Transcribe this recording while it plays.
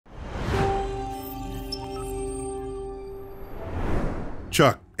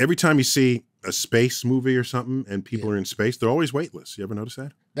Chuck, every time you see a space movie or something and people are in space, they're always weightless. You ever notice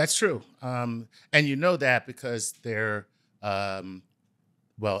that? That's true. And you know that because they're,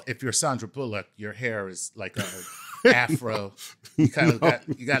 well, if you're Sandra Bullock, your hair is like a afro. You kind of got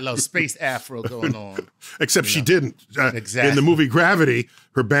a little space afro going on. Except she didn't. Exactly. In the movie Gravity,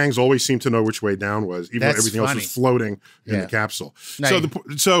 her bangs always seemed to know which way down was, even though everything else was floating in the capsule.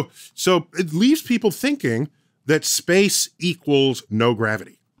 So it leaves people thinking that space equals no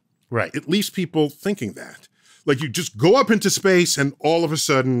gravity. Right. It leaves people thinking that. Like you just go up into space and all of a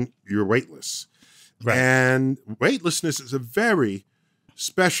sudden you're weightless. Right. And weightlessness is a very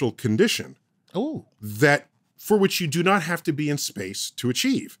special condition that for which you do not have to be in space to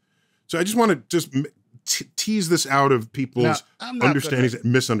achieve. So I just want to just tease this out of people's understandings and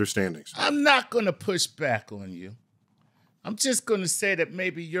misunderstandings. I'm not going to push back on you. I'm just going to say that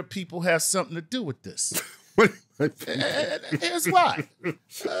maybe your people have something to do with this. Here's why.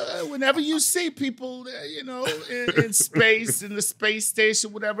 Whenever you see people, you know, in space, in the space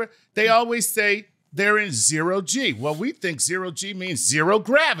station, whatever, they always say they're in 0G. Well, we think 0G means zero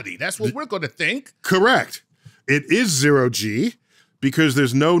gravity. That's what we're going to think. Correct. It is 0G because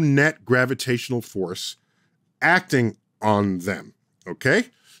there's no net gravitational force acting on them, okay?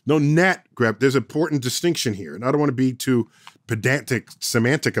 No net there's an important distinction here, and I don't want to be too pedantic,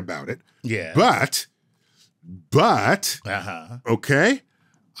 semantic about it. Yeah. But, okay,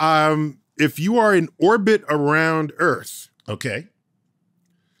 if you are in orbit around Earth, okay,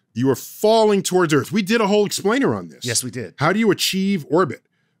 you are falling towards Earth. We did a whole explainer on this. Yes, we did. How do you achieve orbit?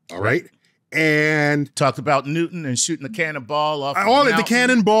 All right. And talked about Newton and shooting the cannonball off all the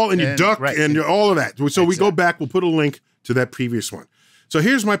cannonball and you duck and all of that. So we go back, we'll put a link to that previous one. So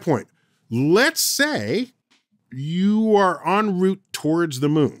here's my point. Let's say you are en route towards the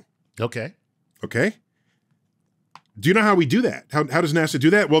moon. Okay. Okay. Do you know how we do that? How does NASA do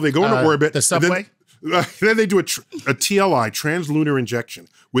that? Well, they go into orbit. The subway? Then they do a TLI, translunar injection,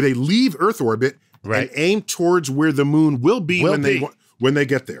 where they leave Earth orbit and aim towards where the moon will be when they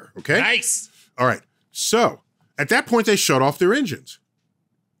get there. Okay? Nice. All right. So at that point, they shut off their engines.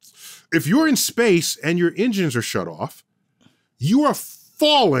 If you're in space and your engines are shut off, you are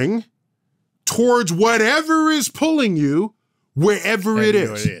falling towards whatever is pulling you, wherever it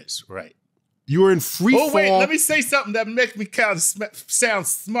is. Right. You are in free fall. Oh, wait, let me say something that makes me kind of sound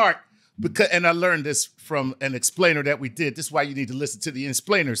smart. And I learned this from an explainer that we did. This is why you need to listen to the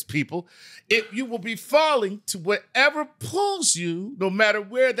explainers, people. You will be falling to whatever pulls you, no matter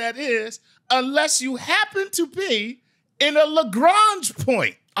where that is, unless you happen to be in a Lagrange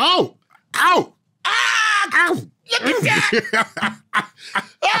point. Oh, ow. Ah, ow. Look at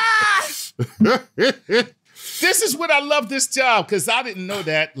that. This is what I love this job, because I didn't know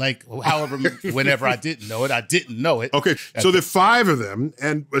that, like, whenever I didn't know it, I didn't know it. Okay, so there are 5 of them,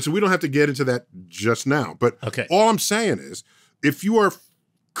 and so we don't have to get into that just now, but all I'm saying is, if you are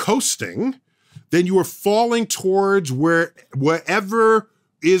coasting, then you are falling towards wherever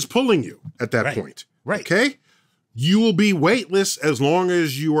is pulling you at that point. Right. Okay? You will be weightless as long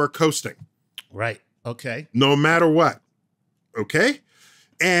as you are coasting. Right. Okay. No matter what. Okay?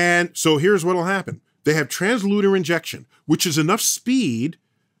 And so here's what will happen. They have translunar injection, which is enough speed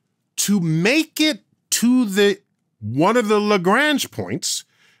to make it to one of the Lagrange points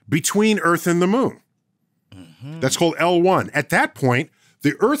between Earth and the moon. That's called L1. At that point,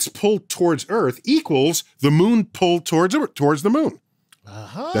 the Earth's pull towards Earth equals the moon pull towards the moon.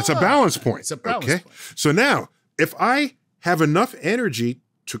 That's a balance point. It's a balance point. So now, if I have enough energy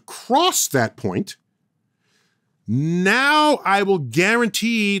to cross that point, now I will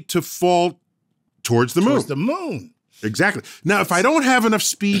guarantee to fall towards the moon. Towards the moon. Exactly. Now, if I don't have enough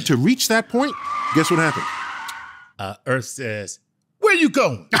speed to reach that point, guess what happened? Earth says, where you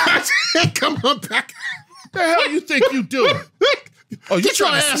going? Come on back. The hell you think you doing? Oh, you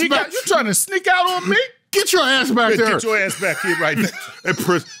trying to sneak out on me? Get your ass back there. Get your ass back here right now.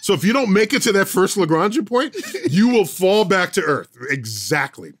 So if you don't make it to that first Lagrange point, you will fall back to Earth.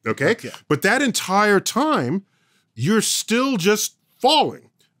 Exactly. Okay? But that entire time, you're still just falling.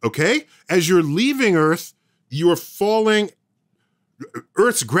 Okay? As you're leaving Earth, you are falling.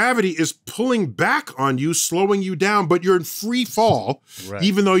 Earth's gravity is pulling back on you, slowing you down, but you're in free fall,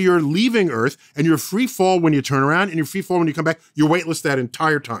 even though you're leaving Earth, and you're free fall when you turn around, and you're free fall when you come back. You're weightless that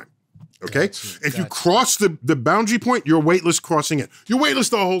entire time. Okay? If you cross the boundary point, you're weightless crossing it. You're weightless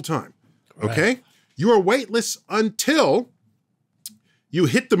the whole time. Okay? You are weightless until you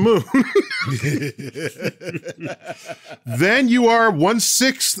hit the moon. Then you are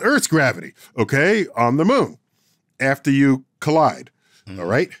 1/6 Earth's gravity, okay, on the moon after you collide, all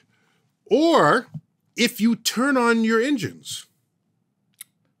right? Or if you turn on your engines,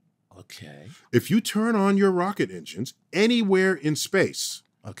 Okay. If you turn on your rocket engines anywhere in space,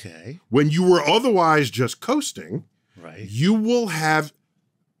 okay, when you were otherwise just coasting, right, you will have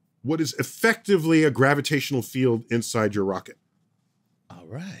what is effectively a gravitational field inside your rocket. All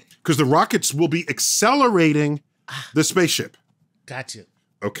right. Because the rockets will be accelerating the spaceship. Gotcha.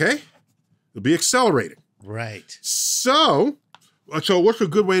 Okay? They'll be accelerating. Right. So what's a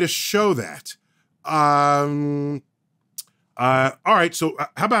good way to show that? All right, so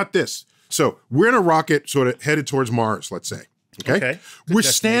how about this? So we're in a rocket sort of headed towards Mars, let's say. Okay? We're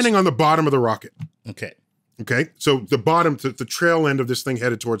standing on the bottom of the rocket. Okay. Okay? So the bottom, the trail end of this thing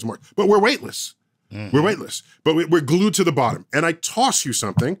headed towards Mars. But we're weightless. We're weightless. But we're glued to the bottom. And I toss you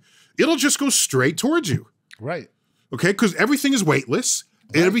something, it'll just go straight towards you. Right. Okay? Because everything is weightless.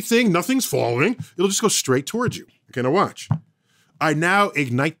 Right. Everything, nothing's falling. It'll just go straight towards you. Okay, now watch. I now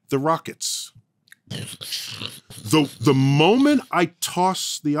ignite the rockets. The moment I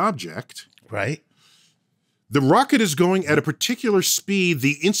toss the object, right, the rocket is going at a particular speed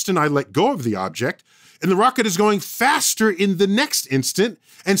the instant I let go of the object, and the rocket is going faster in the next instant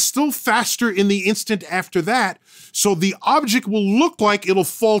and still faster in the instant after that. So the object will look like it'll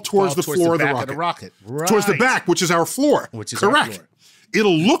fall towards the floor of the rocket. Right. Towards the back, which is our floor. Which is correct. Our floor.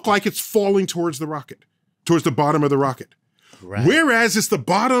 It'll look like it's falling towards the rocket, towards the bottom of the rocket. Right. Whereas it's the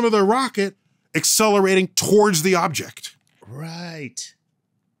bottom of the rocket accelerating towards the object. Right.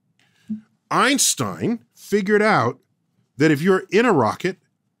 Einstein figured out that if you're in a rocket,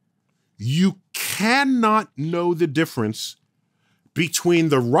 you cannot know the difference between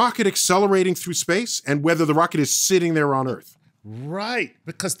the rocket accelerating through space and whether the rocket is sitting there on Earth. Right,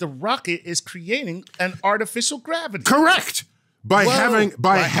 because the rocket is creating an artificial gravity. Correct. By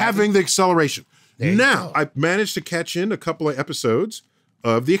having the acceleration. Now, I've managed to catch in a couple of episodes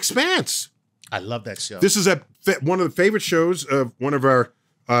of The Expanse. I love that show. This is one of the favorite shows of one of our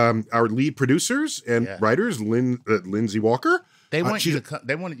lead producers and writers, Lindsay Walker. They want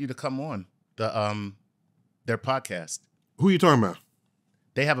they wanted you to come on their podcast. Who are you talking about?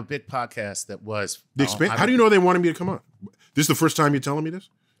 They have a big podcast that was The Expanse. How do you know they wanted me to come on? This is the first time you're telling me this?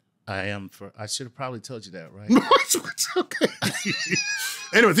 I should have probably told you that, right? It's okay.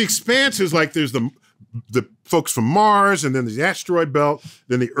 Anyway, The Expanse is like there's the folks from Mars, and then there's the asteroid belt,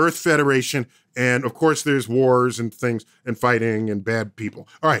 then the Earth Federation, and of course there's wars and things and fighting and bad people.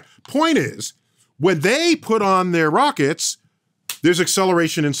 All right. Point is, when they put on their rockets, there's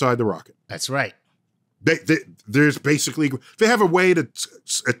acceleration inside the rocket. That's right. There's basically, they have a way to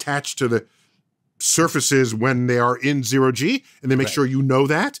attach to the surfaces when they are in 0G, and they make sure you know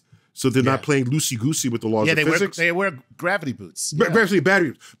that. So they're not playing loosey-goosey with the laws of physics. They wear gravity boots. Gravity battery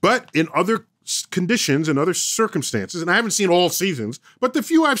boots. But in other conditions and other circumstances, and I haven't seen all seasons, but the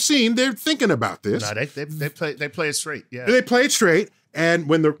few I've seen, they're thinking about this. No, they play it straight. Yeah, they play it straight. And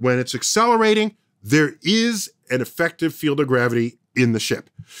when it's accelerating, there is an effective field of gravity in the ship.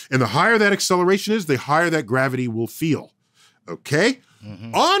 And the higher that acceleration is, the higher that gravity will feel. Okay?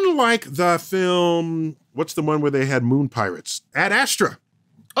 Unlike the film, what's the one where they had moon pirates? Ad Astra.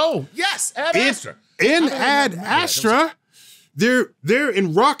 Oh, yes, Ad Astra. In Ad Astra, they're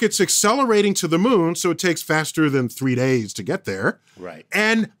in rockets accelerating to the moon, so it takes faster than 3 days to get there. Right.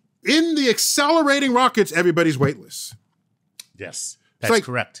 And in the accelerating rockets, everybody's weightless. Yes, that's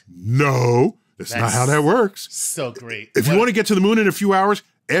correct. No, that's not how that works. So great. If you want to get to the moon in a few hours,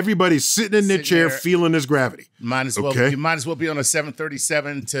 everybody's sitting in their chair feeling this gravity. Might as well. You might as well be on a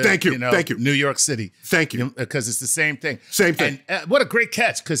 737 to Thank you. New York City. Thank you. Because it's the same thing. Same thing. And what a great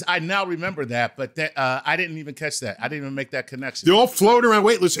catch, because I now remember that, but I didn't even catch that. I didn't even make that connection. They're all floating around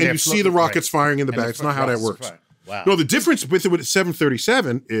weightless, and you see the rockets firing in the back. It's not how that works. Wow. No, the difference with the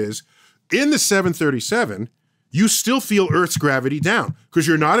 737 is in the 737, you still feel Earth's gravity down because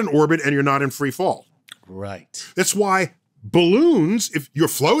you're not in orbit and you're not in free fall. Right. That's why balloons, if you're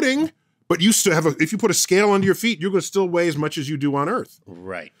floating, but you still have if you put a scale under your feet, you're going to still weigh as much as you do on Earth.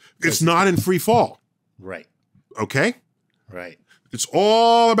 Right. It's not in free fall. Right. Okay? Right. It's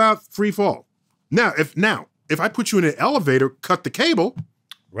all about free fall. Now, if I put you in an elevator, cut the cable,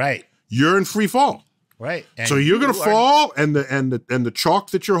 right, you're in free fall. Right. And so you're going to fall, and the chalk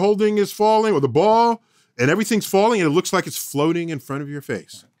that you're holding is falling, or the ball, and everything's falling, and it looks like it's floating in front of your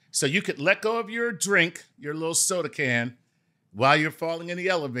face. So you could let go of your drink, your little soda can, while you're falling in the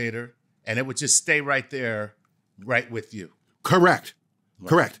elevator, and it would just stay right there, right with you. Correct. Right.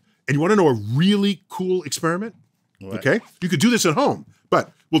 Correct. And you want to know a really cool experiment? Right. Okay. You could do this at home,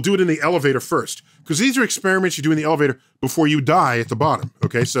 but we'll do it in the elevator first, because these are experiments you do in the elevator before you die at the bottom.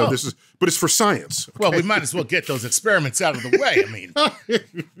 Okay. So but it's for science. Okay? Well, we might as well get those experiments out of the way. I mean,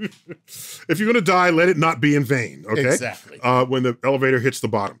 if you're going to die, let it not be in vain. Okay. Exactly. When the elevator hits the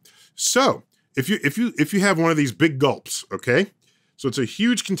bottom. So if you have one of these big gulps, okay, so it's a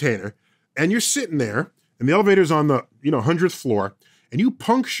huge container, and you're sitting there, and the elevator's on the 100th floor, and you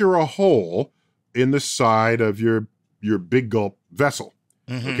puncture a hole in the side of your big gulp vessel.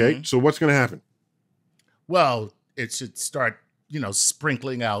 Okay, so what's going to happen? Well, it should start,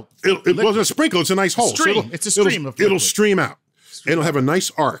 sprinkling out. It wasn't a sprinkle; it's a nice hole. Stream. So it's a stream of liquid. It'll stream out. It'll have a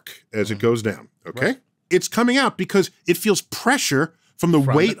nice arc as it goes down. Okay, right. It's coming out because it feels pressure from the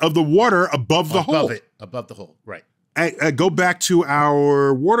weight of the water above the hole. Above the hole, right. Go back to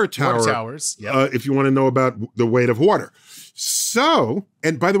our water tower. Water towers, yep. If you want to know about the weight of water. So,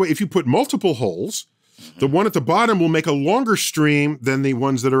 and by the way, if you put multiple holes, the one at the bottom will make a longer stream than the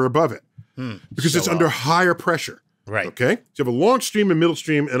ones that are above it because it's under higher pressure. Right. Okay? So you have a long stream, a middle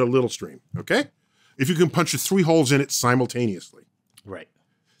stream, and a little stream. Okay? If you can punch 3 holes in it simultaneously. Right.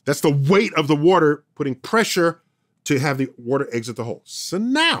 That's the weight of the water putting pressure to have the water exit the hole. So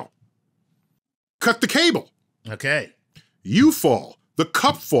now, cut the cable. Okay. You fall. The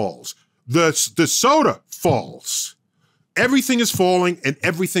cup falls. The soda falls. Everything is falling, and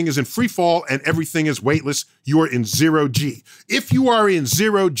everything is in free fall, and everything is weightless. You are in 0G. If you are in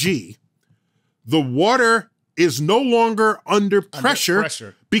 0G, the water is no longer under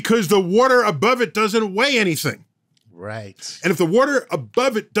pressure because the water above it doesn't weigh anything. Right. And if the water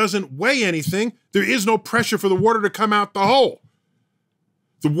above it doesn't weigh anything, there is no pressure for the water to come out the hole.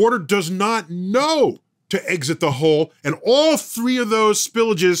 The water does not know to exit the hole, and all 3 of those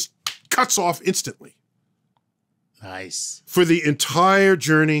spillages cuts off instantly. Nice. For the entire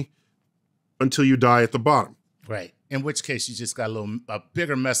journey until you die at the bottom. Right. In which case, you just got a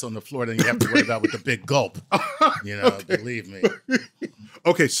bigger mess on the floor than you have to worry about with the big gulp. Believe me.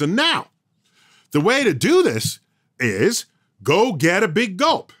 Okay, so now, the way to do this is go get a big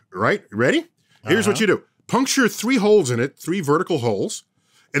gulp, right? Ready? Here's what you do. Puncture 3 holes in it, 3 vertical holes,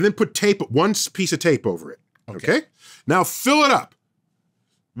 and then put one piece of tape over it, okay? Now fill it up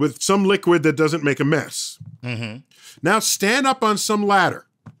with some liquid that doesn't make a mess. Now stand up on some ladder,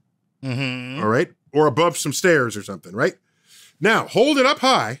 all right? Or above some stairs or something, right? Now hold it up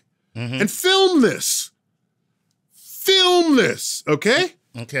high and film this. Film this, okay?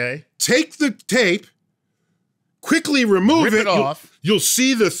 Okay. Take the tape, quickly remove it off. You'll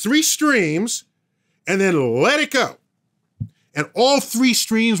see the 3 streams, and then let it go. And all 3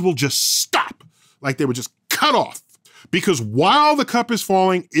 streams will just stop, like they were just cut off. Because while the cup is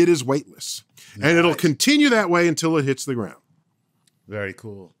falling, it is weightless. Nice. And it'll continue that way until it hits the ground. Very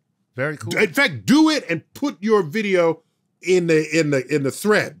cool. Very cool. In fact, do it and put your video in the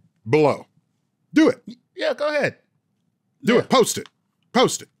thread below. Do it. Yeah, go ahead. Do it. Post it.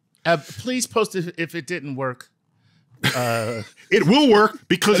 Post it. Please post it if it didn't work. It will work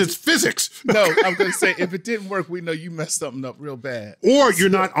because it's physics. No, I'm going to say if it didn't work, we know you messed something up real bad. Or you're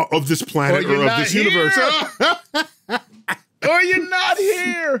not of this planet or of this universe. Or you're not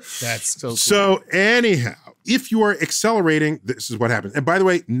here. That's so cool. So anyhow, if you are accelerating, this is what happens. And by the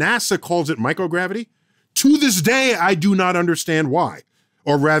way, NASA calls it microgravity. To this day, I do not understand why.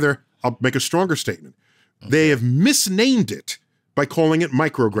 Or rather, I'll make a stronger statement. They have misnamed it by calling it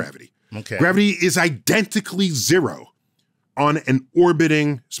microgravity. Okay. Gravity is identically 0 on an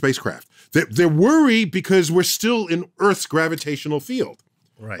orbiting spacecraft. They're worried because we're still in Earth's gravitational field.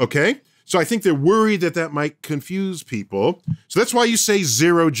 Right. Okay? So I think they're worried that might confuse people. So that's why you say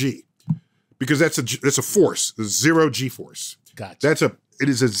 0G, because that's a force, a 0G force. Gotcha. It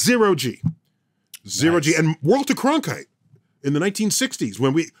is a 0G. 0G. And Walter Cronkite in the 1960s,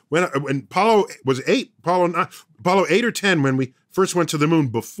 when Apollo was 8, Apollo 8 or 10, when we first went to the moon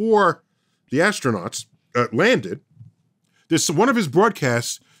before the astronauts landed, one of his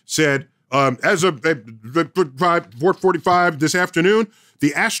broadcasts said, as of 4:45 this afternoon,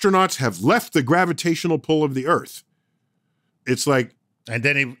 the astronauts have left the gravitational pull of the Earth. It's like... And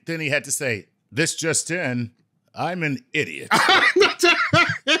then he had to say, this just in, I'm an idiot.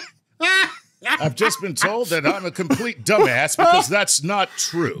 I've just been told that I'm a complete dumbass because that's not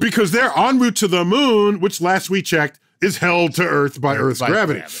true. Because they're en route to the moon, which last we checked is held to Earth by Earth's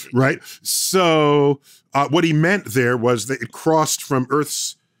gravity, right? So what he meant there was that it crossed from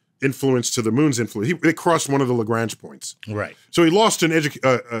Earth's influence to the moon's influence. It crossed one of the Lagrange points. Right. So he lost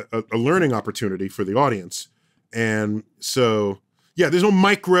a learning opportunity for the audience. And so, yeah, there's no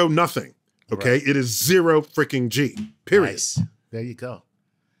micro nothing, okay? Right. It is 0 freaking G, period. Nice. There you go.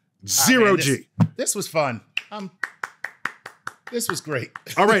 0G. This was fun. This was great.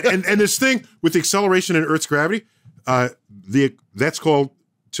 All right, and this thing with the acceleration in Earth's gravity, that's called,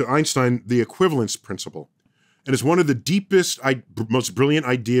 to Einstein, the equivalence principle. And it's one of the deepest, most brilliant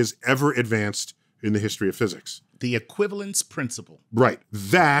ideas ever advanced in the history of physics. The equivalence principle. Right.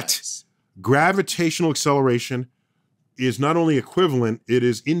 That Nice. gravitational acceleration is not only equivalent, it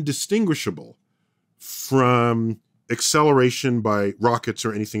is indistinguishable from acceleration by rockets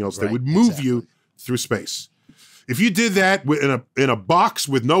or anything else that Right, would move exactly. you through space. If you did that in a box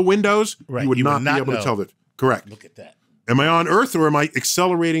with no windows, Right, you would not be able know. to tell that. Correct. Look at that. Am I on Earth or am I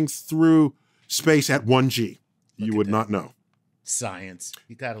accelerating through space at 1G? You at would that. not know. Science.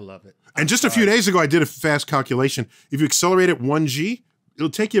 You gotta love it. And just a few days ago, I did a fast calculation. If you accelerate at 1G, it'll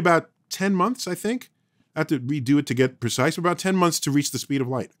take you about 10 months, I think. I have to redo it to get precise. About 10 months to reach the speed of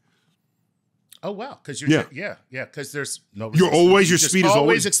light. Oh wow, because you're because there's no. You're always your Just speed is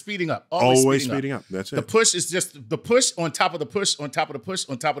always speeding up. always speeding up. That's The it. push is just the push on top of the push on top of the push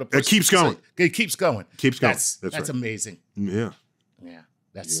on top of the push. It keeps going. So it keeps going. Keeps going. That's right. amazing. Yeah. Yeah,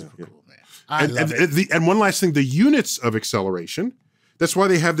 that's super yeah. cool, man. I love it. And one last thing, the units of acceleration, that's why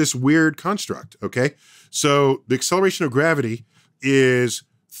they have this weird construct, okay? So the acceleration of gravity is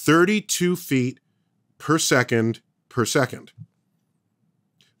 32 feet per second per second.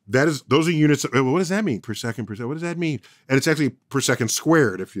 Those are units. What does that mean? Per second, per second. What does that mean? And it's actually per second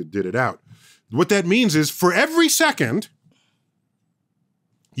squared if you did it out. What that means is for every second,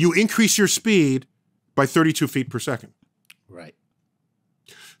 you increase your speed by 32 feet per second. Right.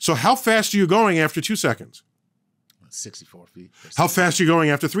 So how fast are you going after 2 seconds? 64 feet. How fast are you going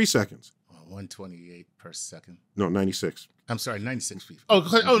after 3 seconds? 128 per second. No, 96. I'm sorry, 96 feet.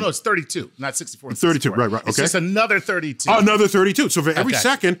 Oh no, it's 32, not 64. 32, 64. right, It's okay. just another 32. Another 32. So for every Okay.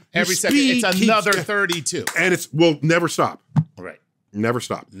 second, your Every second, speed it's keeps another go- 32. And it will never stop. Right. Never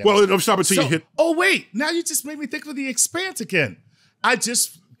stop. Well, it'll stop until you hit. Oh wait, now you just made me think of the Expanse again. I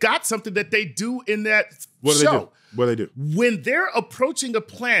just got something that they do in that What do they show. do? What do they do? When they're approaching a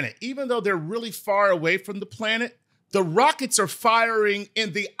planet, even though they're really far away from the planet, the rockets are firing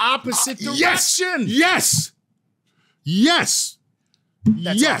in the opposite direction. Yes. Yes.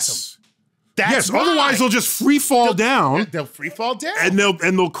 That's yes. awesome. That's yes. why. Otherwise, they'll just free fall down. They'll free fall down. And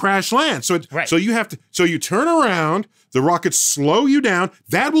they'll crash land. So Right. so you have to. So you turn around. The rockets slow you down.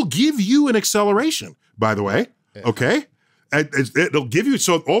 That will give you an acceleration. By the way, okay. It'll give you.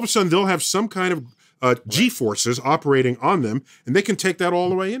 So all of a sudden they'll have some kind of G forces operating on them, and they can take that all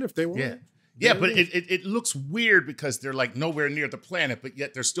the way in if they want. Yeah. Yeah, but it looks weird because they're like nowhere near the planet, but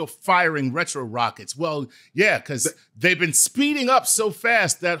yet they're still firing retro rockets. Well, yeah, because they've been speeding up so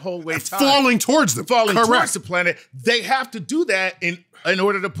fast that whole way time. Falling towards them. Falling Correct. towards the planet. They have to do that in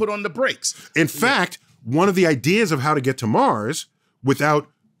order to put on the brakes. In fact, one of the ideas of how to get to Mars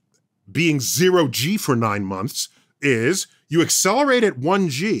without being 0G for 9 months is you accelerate at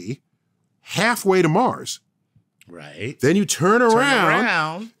 1G halfway to Mars. Right. Then you turn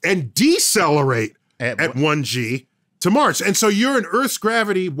around and decelerate at 1G to Mars. And so you're in Earth's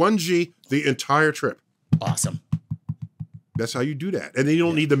gravity, 1G, the entire trip. Awesome. That's how you do that. And then you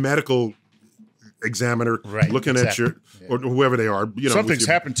don't need the medical examiner looking at your, or whoever they are. You know, something's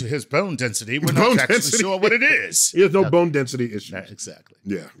happened to his bone density. We're not actually sure what it is. He has no bone density issues. Exactly.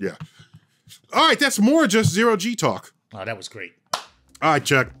 Yeah, yeah. All right, that's more just 0G talk. Oh, that was great. All right,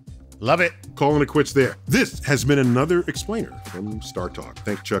 Chuck. Love it. Calling it quits there. This has been another explainer from StarTalk.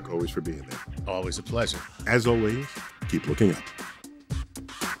 Thanks, Chuck, always for being there. Always a pleasure. As always, keep looking up.